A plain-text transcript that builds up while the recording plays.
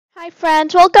Hi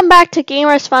friends, welcome back to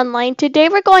Gamers Fun Lane. Today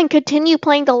we're going to continue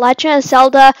playing the Legend of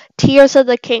Zelda Tears of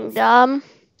the Kingdom.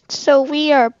 So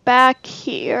we are back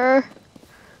here.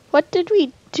 What did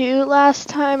we do last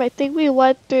time? I think we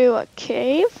went through a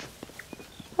cave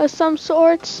of some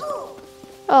sorts.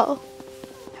 Oh,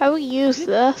 how do we use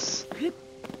this?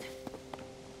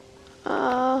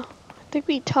 I think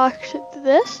we talked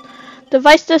this.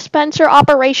 Device dispenser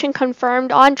operation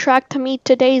confirmed. On track to meet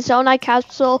today's Zonai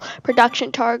capsule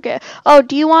production target. Oh,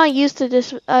 do you want to use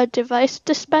the device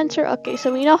dispenser? Okay,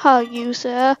 so we know how to use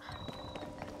it. I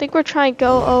think we're trying to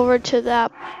go over to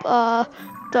that,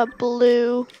 the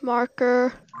blue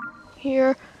marker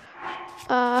here.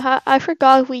 I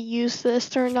forgot if we use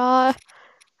this or not.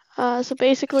 So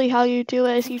basically how you do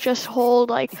it is you just hold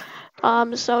like,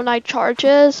 Zonai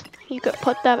charges. You could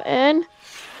put them in.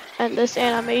 And this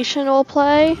animation will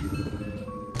play,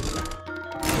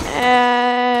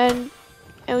 and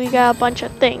we got a bunch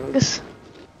of things.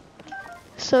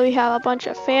 So we have a bunch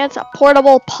of fans, a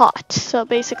portable pot. So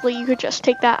basically you could just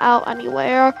take that out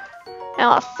anywhere.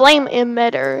 Now a flame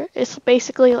emitter is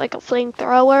basically like a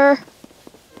flamethrower. I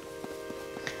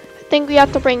think we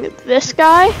have to bring this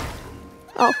guy.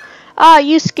 Oh. Ah,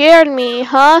 you scared me,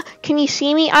 huh? Can you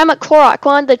see me? I'm a korok,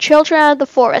 one of the children of the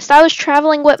forest. I was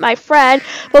traveling with my friend,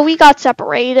 but we got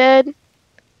separated.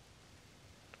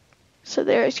 So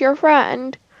there's your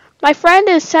friend. My friend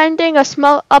is sending a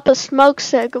smoke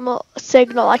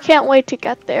signal. I can't wait to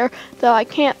get there, though I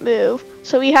can't move.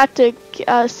 So we have to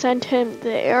send him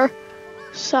there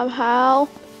somehow.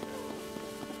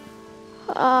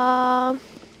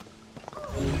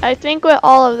 I think with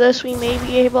all of this, we may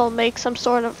be able to make some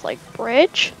sort of like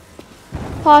bridge,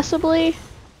 possibly.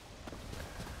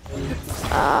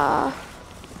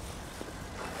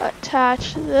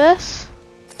 Attach this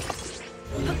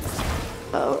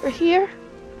over here,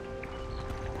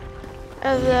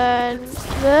 and then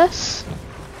this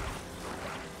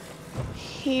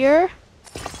here.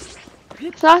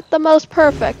 It's not the most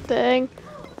perfect thing,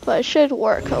 but it should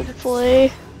work,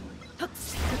 hopefully.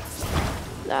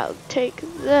 Now take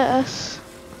this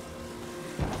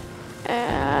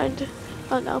and,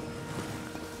 oh no,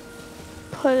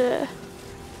 put it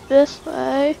this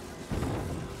way.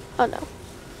 Oh no.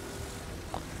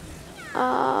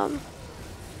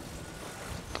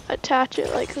 Attach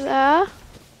it like that.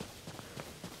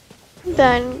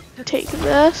 Then take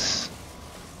this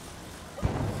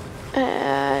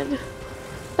and,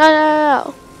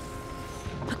 no.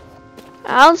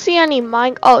 I don't see any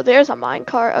mine. Oh, there's a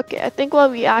minecart. Okay, I think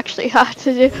what we actually have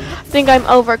to do, I think I'm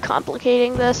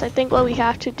overcomplicating this. I think what we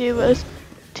have to do is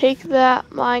take that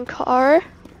minecart,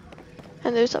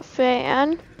 and there's a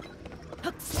fan.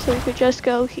 So we could just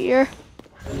go here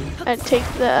and take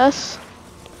this.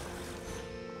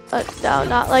 No,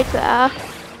 not like that.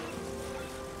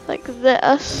 Like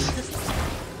this.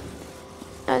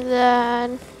 And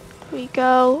then we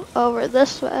go over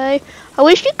this way. I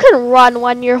wish you could run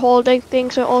when you're holding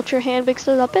things with Ultra Hand because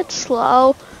it's a bit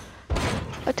slow.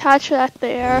 Attach that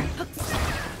there.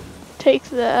 Take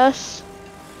this.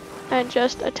 And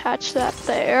just attach that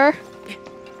there.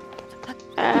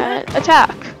 And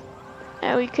attack.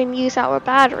 And we can use our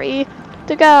battery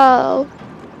to go.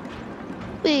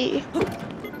 Whee.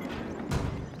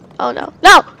 Oh no.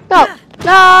 No! No!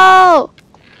 No!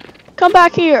 Come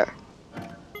back here.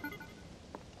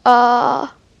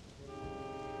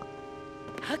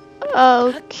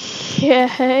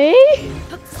 Okay.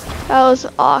 That was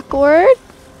awkward.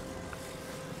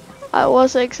 I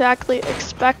wasn't exactly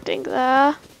expecting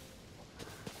that.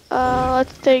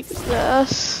 Let's take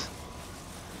this.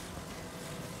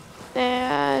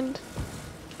 And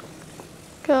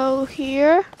go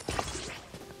here.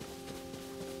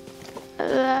 And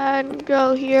then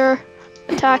go here.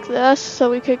 Attack this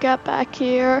so we could get back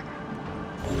here.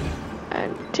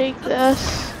 And take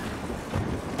this.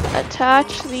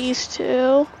 Attach these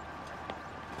two.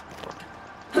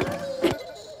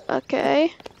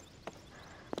 Okay.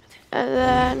 And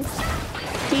then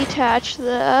detach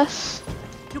this.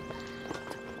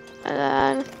 And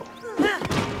then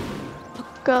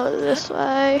go this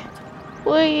way.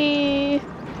 Whee!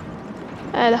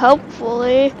 And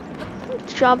hopefully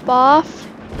jump off.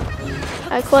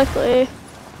 And quickly.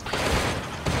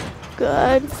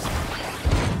 Good.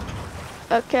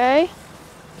 Okay.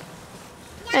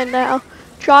 And now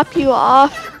drop you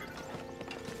off.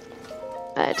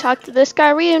 I talk to this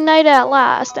guy, reunite at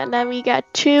last, and then we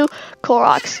get 2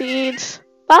 korok seeds.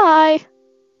 Bye.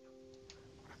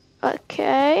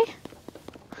 Okay.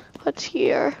 What's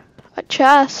here? A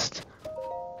chest.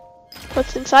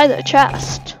 What's inside the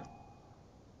chest?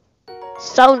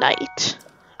 Zonite.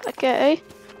 Okay.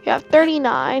 We have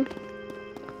 39.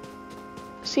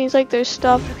 seems like there's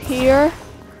stuff here.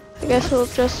 I guess we'll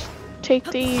just take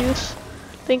these.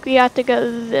 I think we have to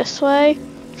go this way.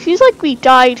 Seems like we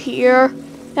died here.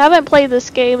 I haven't played this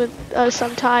game in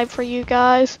some time for you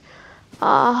guys.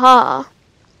 Uh-huh.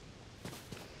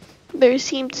 There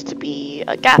seems to be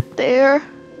a gap there.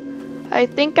 I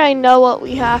think I know what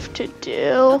we have to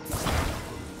do.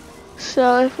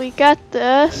 So if we get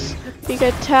this, we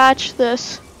can attach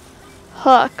this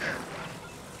hook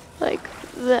like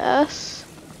this.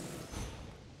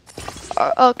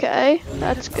 Okay,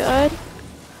 that's good.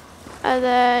 And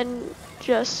then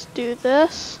just do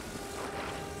this.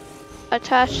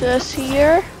 Attach this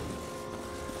here.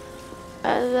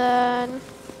 And then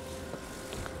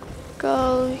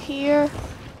go here.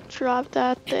 Drop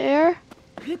that there.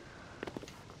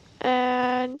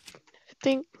 And I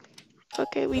think,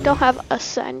 okay, we don't have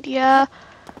ascend yet.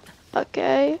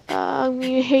 Okay,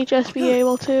 we may just be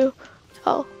able to,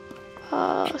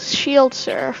 shield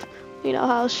surf. You know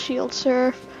how to shield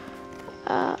surf.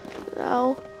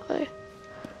 No, wait.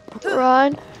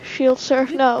 Run, shield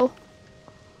surf, no.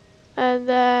 And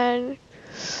then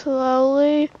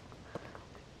slowly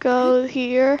go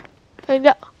here.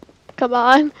 No, come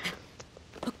on.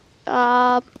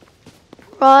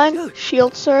 Run,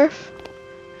 shield surf,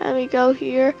 and we go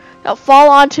here. Now fall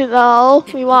onto the,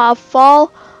 we want to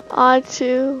fall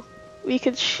onto, we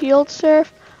can shield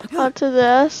surf onto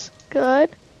this, good.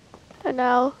 And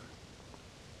now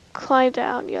climb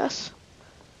down, yes.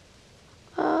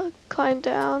 Climb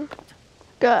down,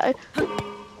 good.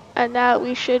 And now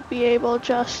we should be able to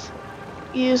just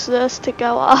use this to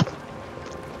go up.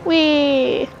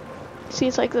 Whee!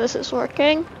 Seems like this is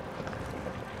working.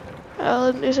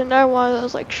 There's another one of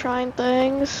those like shrine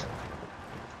things.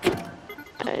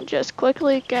 And just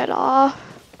quickly get off.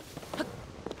 I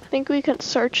think we can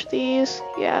search these.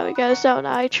 Yeah, we got a zone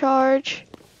eye charge.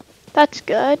 That's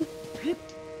good.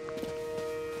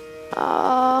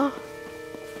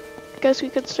 Guess we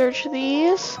could search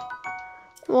these.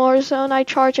 More zone eye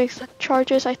charges.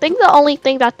 I think the only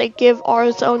thing that they give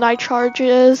are zone eye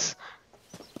charges.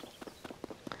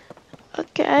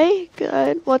 Okay,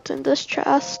 good. What's in this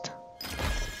chest?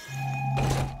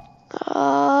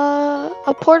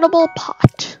 A portable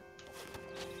pot.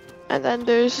 And then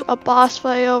there's a boss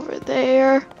fight over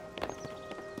there.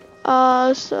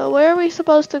 So where are we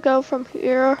supposed to go from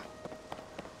here?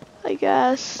 I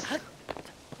guess.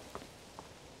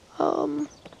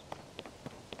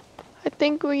 I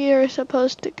think we are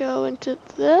supposed to go into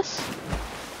this.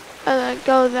 And then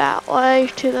go that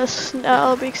way to the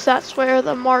snow because that's where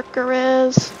the marker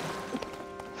is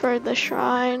for the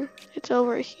shrine. It's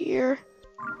over here.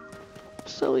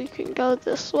 So we can go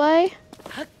this way.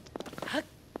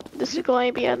 This is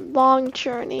going to be a long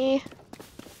journey.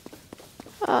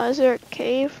 Is there a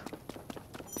cave?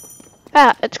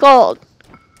 Ah, it's gold.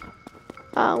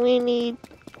 We need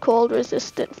cold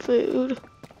resistant food.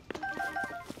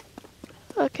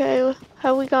 Okay,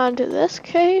 have we gone to this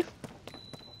cave?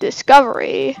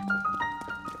 Discovery.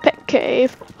 Pet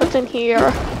cave. What's in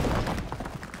here?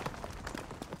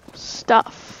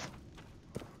 Stuff.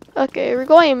 Okay, we're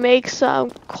going to make some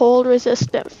cold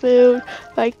resistant food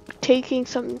by taking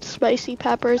some spicy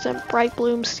peppers and bright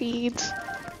bloom seeds.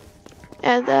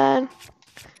 And then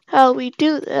how we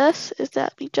do this is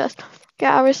that we just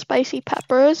get our spicy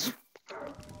peppers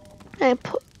and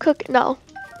cook it. No.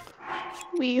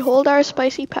 We hold our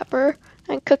spicy pepper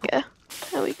and cook it.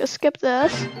 And we can skip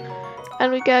this.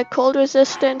 And we get cold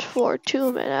resistant for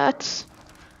 2 minutes.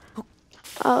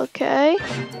 Okay.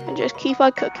 And just keep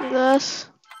on cooking this.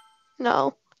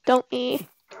 No, don't eat.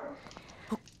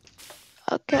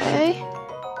 Okay.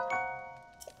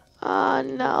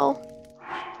 No.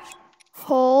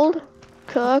 Hold.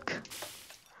 Cook.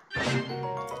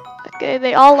 Okay,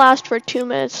 they all last for 2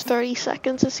 minutes, 30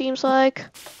 seconds it seems like.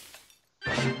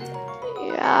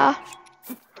 Yeah.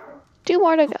 2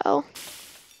 more to go.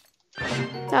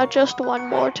 Now just 1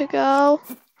 more to go.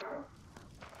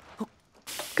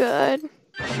 Good.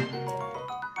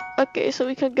 Okay, so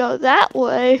we could go that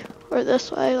way or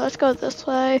this way. Let's go this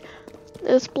way.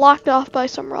 It's blocked off by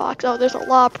some rocks. Oh, there's a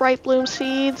lot of bright bloom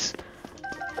seeds.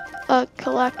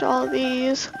 Collect all of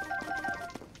these.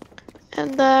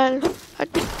 And then I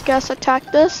guess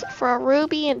attack this for a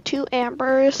ruby and 2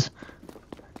 ambers.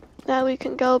 Now we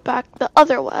can go back the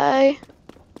other way.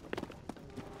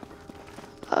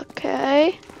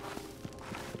 Okay.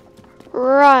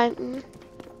 Run.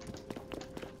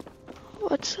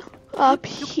 What's up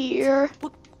here?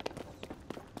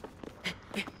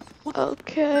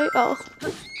 Okay. Oh.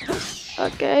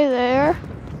 Okay, there.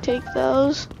 Take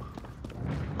those.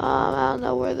 I don't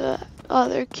know where the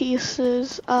other keys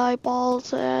is.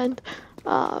 Eyeballs and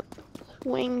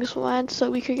wings went, so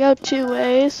we could go 2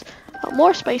 ways. Oh,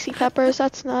 more spicy peppers,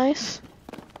 that's nice.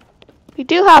 We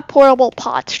do have portable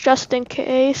pots, just in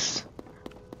case.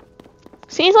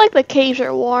 Seems like the caves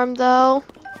are warm, though.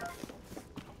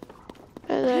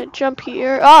 And then jump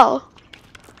here. Oh!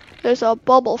 There's a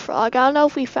bubble frog. I don't know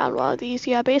if we found one of these.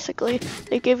 Yeah, basically,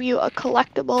 they give you a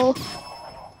collectible.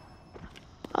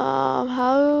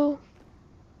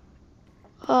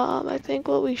 I think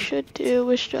what we should do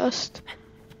is just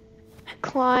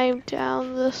climb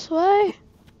down this way.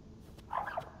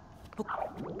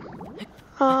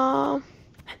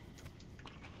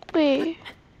 Wait.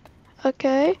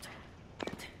 Okay.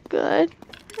 Good.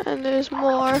 And there's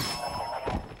more.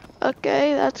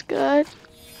 Okay, that's good.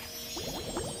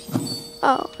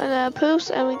 Oh, and then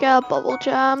poops, and we got a bubble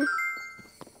gem.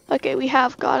 Okay, we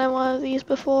have gotten one of these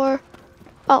before.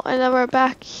 Oh, and then we're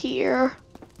back here.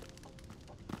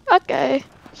 Okay,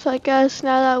 so I guess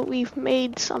now that we've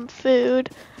made some food,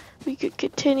 we could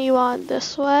continue on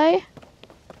this way.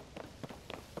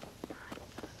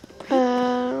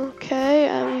 Okay,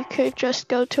 and we could just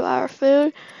go to our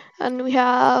food, and we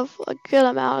have a good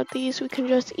amount of these. We can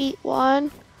just eat one,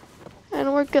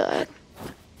 and we're good.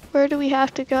 Where do we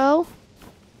have to go?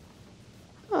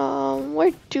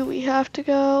 Where do we have to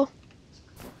go?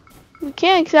 We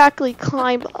can't exactly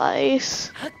climb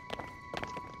ice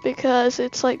because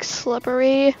it's like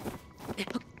slippery.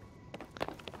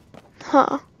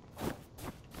 Huh.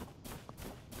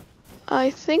 I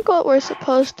think what we're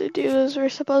supposed to do is we're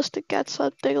supposed to get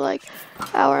something like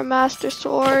our master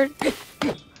sword,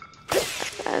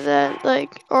 and then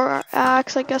like, or our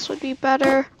axe I guess would be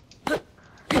better.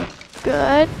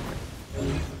 Good.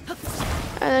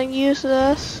 And then use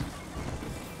this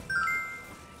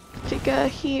to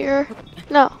get here.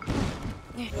 No.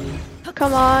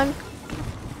 Come on.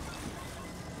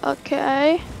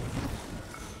 Okay.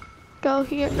 Go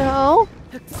here. No.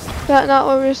 That's not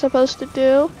what we're supposed to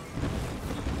do.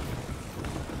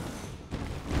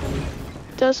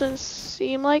 Doesn't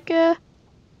seem like it.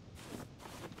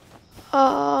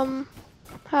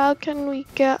 How can we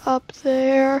get up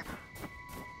there?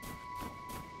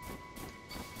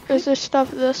 Is there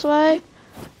stuff this way? I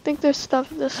think there's stuff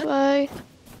this way.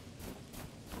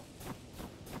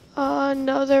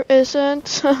 No there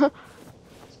isn't.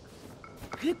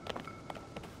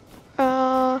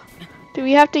 Do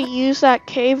we have to use that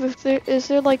cave? Is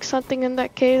there like something in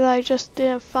that cave that I just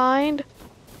didn't find?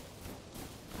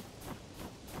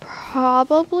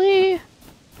 Probably.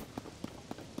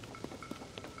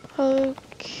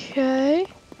 Okay.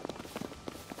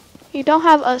 You don't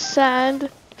have ascend,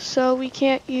 so we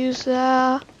can't use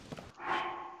that.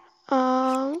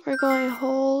 We're going to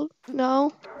hold.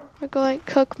 No. We're going to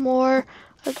cook more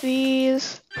of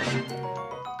these.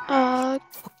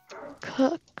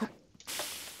 Cook.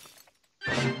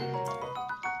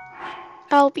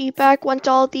 I'll be back once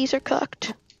all of these are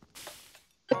cooked.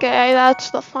 Okay,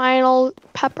 that's the final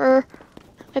pepper.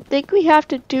 I think we have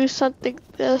to do something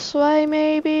this way,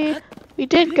 maybe? We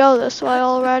did go this way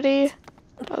already.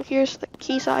 Oh, here's the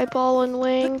key's eyeball and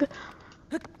wing.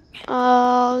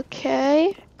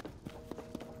 Okay.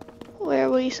 Where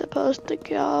are we supposed to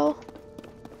go?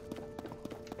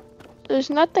 There's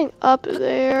nothing up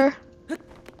there.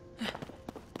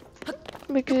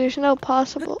 Because there's no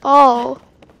possible... Oh,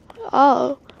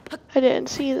 I didn't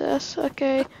see this.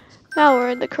 Okay, now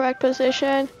we're in the correct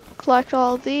position. Collect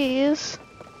all these.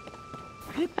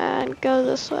 And go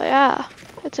this way. Ah,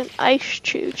 it's an ice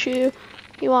choo-choo.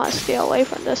 You want to stay away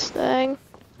from this thing.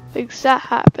 Because that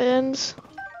happens.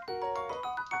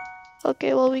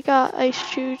 Okay, well we got ice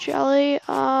chew jelly.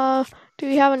 Do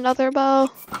we have another bow?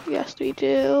 Yes, we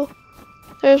do.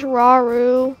 There's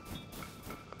Raru.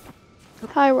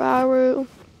 Hi, Raru.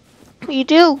 You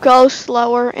do go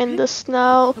slower in the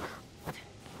snow.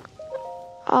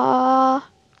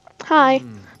 Hi.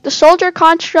 The soldier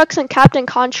constructs and captain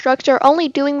constructs are only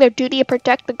doing their duty to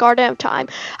protect the Garden of Time.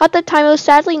 At the time, it was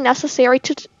sadly necessary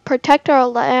to protect our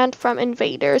land from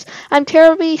invaders. I'm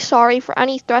terribly sorry for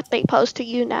any threat they pose to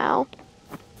you now.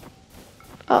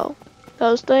 Oh,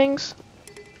 those things?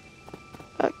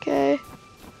 Okay.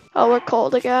 Oh, we're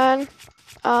cold again.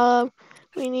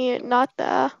 We need not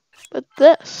that, but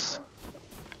this.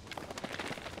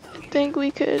 I think we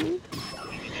could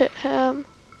hit him.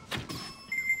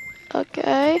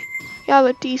 Okay. You have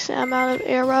a decent amount of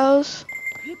arrows.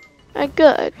 And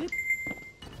good.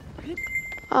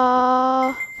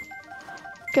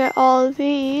 Get all of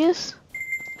these.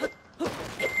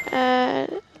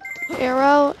 And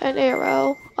arrow and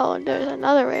arrow. Oh, and there's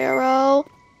another arrow.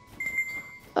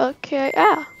 Okay,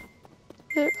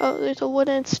 there's a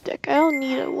wooden stick. I don't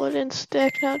need a wooden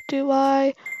stick now, do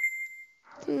I?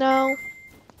 No.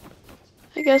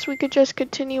 I guess we could just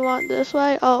continue on this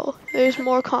way. Oh, there's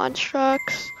more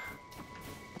constructs.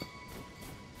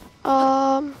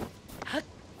 And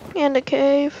a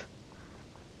cave.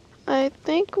 I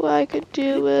think what I could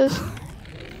do is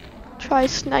try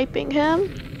sniping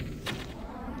him.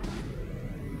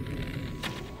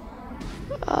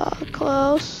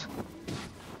 Close.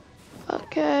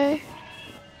 Okay.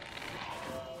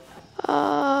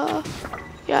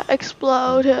 Yeah,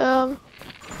 explode him.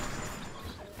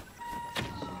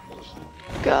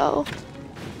 Go.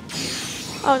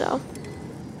 Oh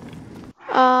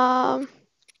no.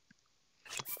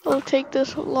 We'll take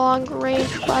this long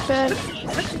range weapon.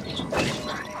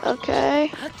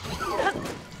 Okay.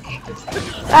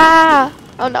 Ah!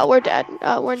 Oh no, we're dead.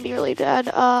 We're nearly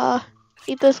dead.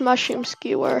 Eat this mushroom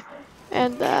skewer.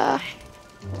 And,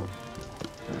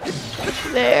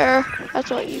 there. That's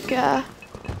what you get.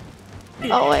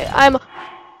 Oh wait,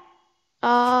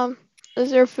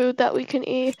 is there food that we can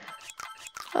eat?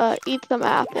 Eat some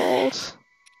apples.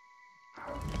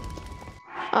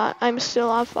 I'm still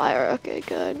on fire. Okay,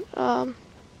 good.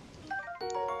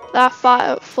 That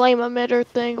flame emitter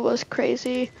thing was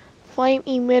crazy. Flame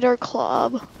emitter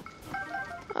club.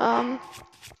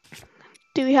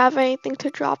 Do we have anything to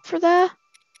drop for that?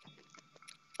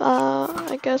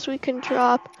 I guess we can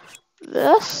drop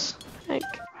this and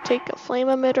take a flame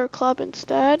emitter club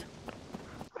instead.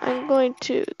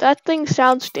 That thing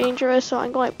sounds dangerous, so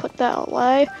I'm going to put that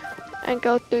away and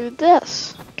go through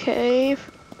this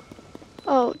cave.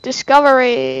 Oh,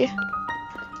 discovery!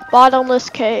 Bottomless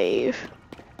cave.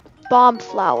 Bomb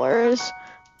flowers.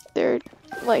 They're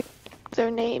like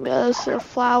their name is. They're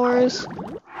flowers.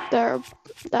 That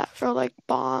are like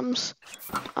bombs.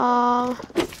 Oh!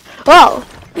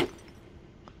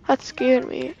 That scared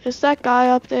me. Is that guy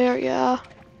up there? Yeah.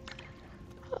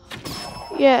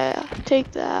 Yeah,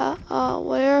 take that.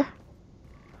 Where?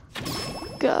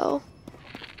 Go.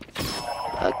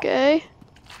 Okay.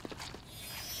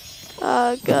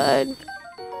 Good.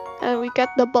 And we get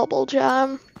the bubble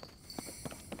gem.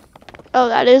 Oh,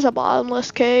 that is a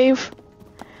bottomless cave.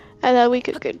 And then we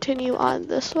could continue on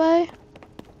this way.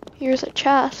 Here's a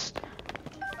chest.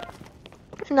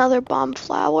 Another bomb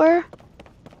flower.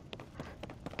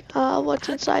 What's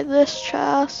inside this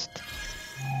chest?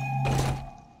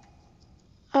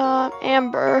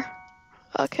 Amber.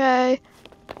 Okay.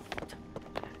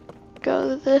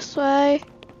 Go this way.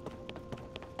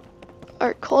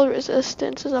 Our cold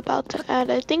resistance is about to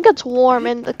end. I think it's warm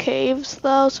in the caves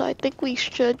though, so I think we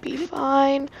should be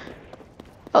fine.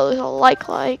 Oh, there's a like.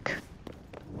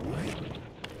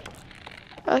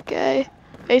 Okay.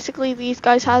 Basically, these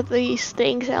guys have these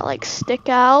things that like stick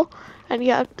out, and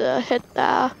you have to hit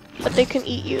that. But they can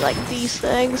eat you like these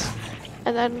things,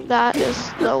 and then that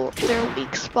is their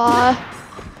weak spot.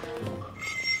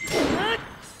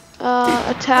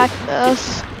 Attack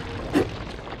this.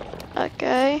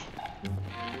 Okay.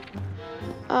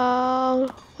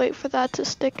 Wait for that to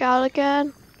stick out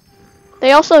again.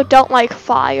 They also don't like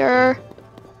fire.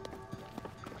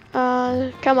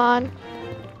 Come on.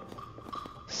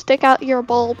 Stick out your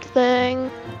bulb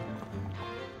thing.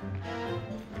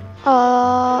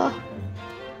 Come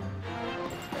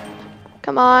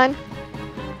on.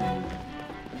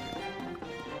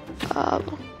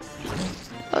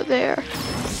 Oh, there.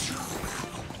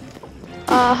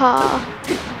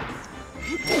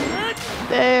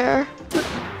 There.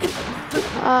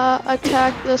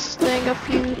 Attack this thing a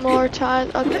few more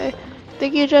times. Okay. I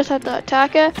think you just have to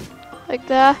attack it. Like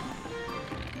that.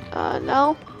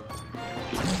 No.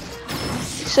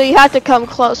 So you have to come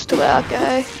close to it,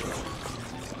 okay.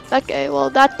 Okay, well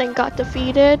that thing got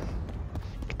defeated.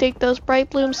 Take those bright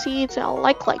bloom seeds and a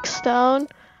like stone.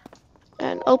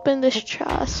 And open this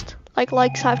chest.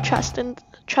 Likes have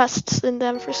chests in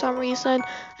them for some reason.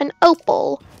 An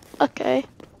opal. Okay.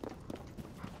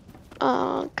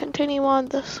 Continue on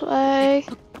this way.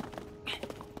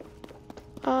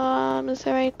 Is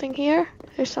there anything here?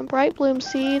 There's some bright bloom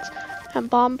seeds and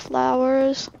bomb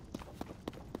flowers.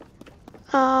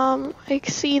 I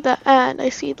see the end. I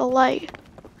see the light.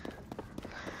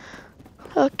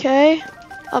 Okay.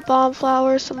 A bomb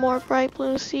flower, some more bright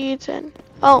bloom seeds, and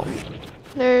oh,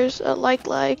 there's a like.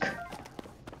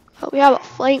 Oh, we have a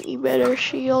flame emitter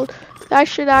shield. That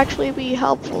should actually be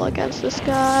helpful against this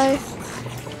guy.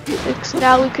 Because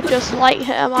now we could just light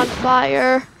him on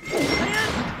fire.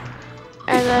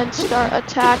 And then start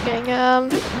attacking him.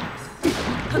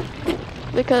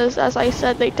 Because as I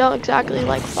said, they don't exactly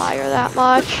like fire that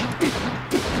much.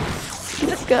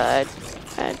 Good.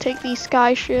 And take these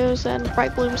sky shoes and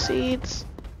bright bloom seeds.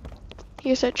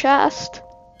 Here's a chest.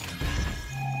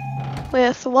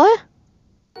 With what?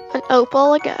 An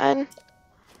opal again.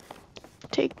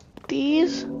 take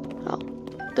these,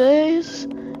 this,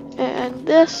 and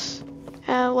this,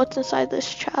 and what's inside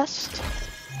this chest?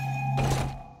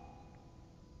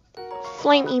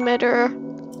 Flame emitter.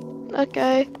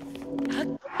 Okay.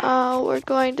 We're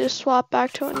going to swap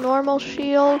back to a normal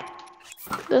shield.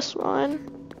 This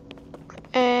one.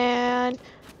 And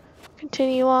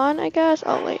continue on, I guess.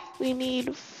 Oh wait, we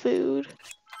need food.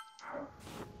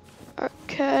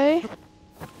 Okay.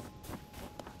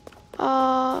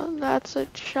 That's a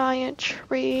giant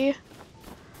tree.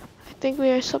 I think we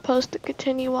are supposed to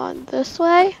continue on this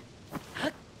way.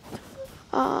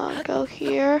 Go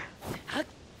here.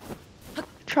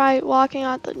 Try walking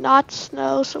on the not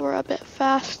snow so we're a bit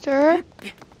faster.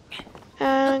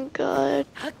 And good.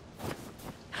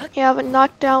 You have a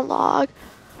knockdown log.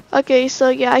 Okay, so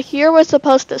yeah, here we're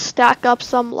supposed to stack up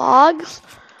some logs.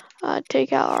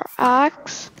 Take out our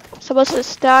axe. Supposed to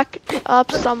stack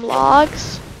up some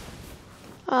logs.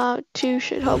 2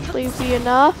 should hopefully be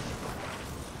enough.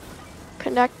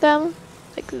 Connect them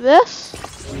like this.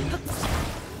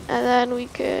 And then we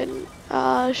can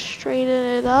straighten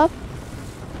it up.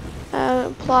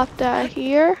 And plop that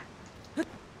here.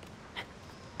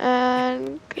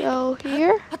 And go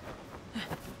here.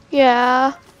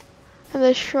 Yeah. And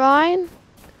the shrine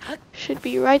should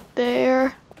be right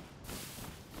there.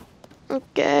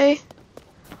 Okay.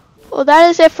 Well, that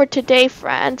is it for today,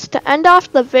 friends. To end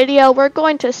off the video, we're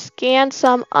going to scan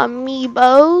some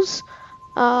amiibos.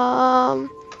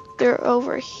 They're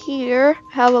over here.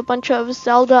 Have a bunch of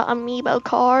Zelda amiibo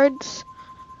cards.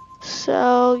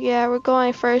 So, yeah, we're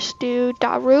going to first do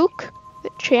Daruk,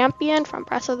 the champion from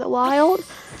Breath of the Wild.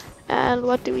 And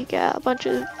what do we get? A bunch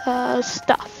of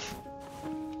stuff.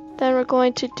 Then we're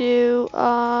going to do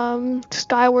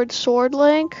Skyward Sword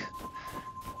Link.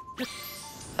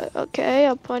 Okay,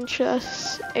 a bunch of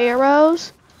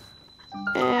arrows.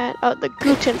 And the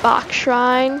Gutanbac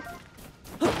Shrine.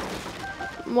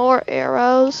 More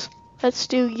arrows. Let's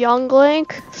do Young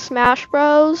Link, Smash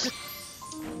Bros.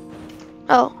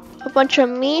 Oh, a bunch of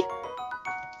meat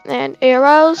and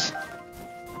arrows.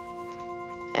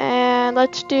 And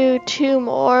let's do 2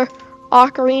 more.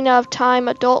 Ocarina of Time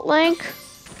Adult Link.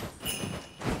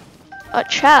 A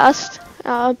chest.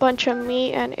 A bunch of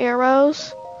meat and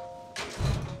arrows.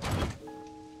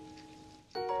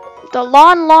 The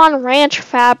Lon Lon Ranch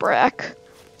fabric.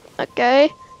 Okay.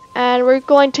 And we're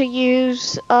going to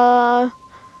use,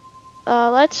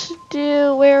 let's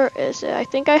do, where is it? I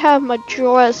think I have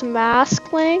Majora's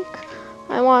Mask link.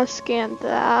 I want to scan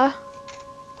that.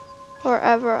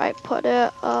 Wherever I put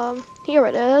it. Here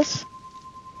it is.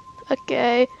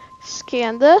 Okay.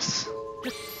 Scan this.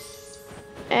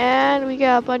 And we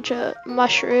got a bunch of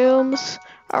mushrooms.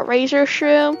 A razor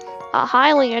shroom. A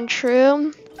Hylian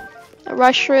shroom. A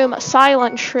rush shroom. A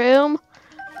silent shroom.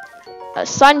 A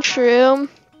sun shroom.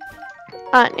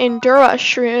 An Endura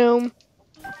shroom.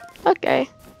 Okay.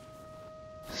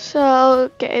 So,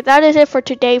 okay, that is it for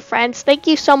today, friends. Thank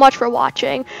you so much for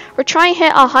watching. We're trying to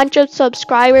hit 100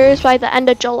 subscribers by the end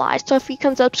of July. So if you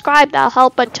can subscribe, that'll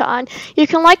help a ton. You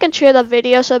can like and share the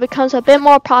video so it becomes a bit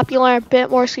more popular and a bit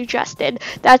more suggested.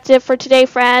 That's it for today,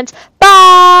 friends.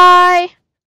 Bye!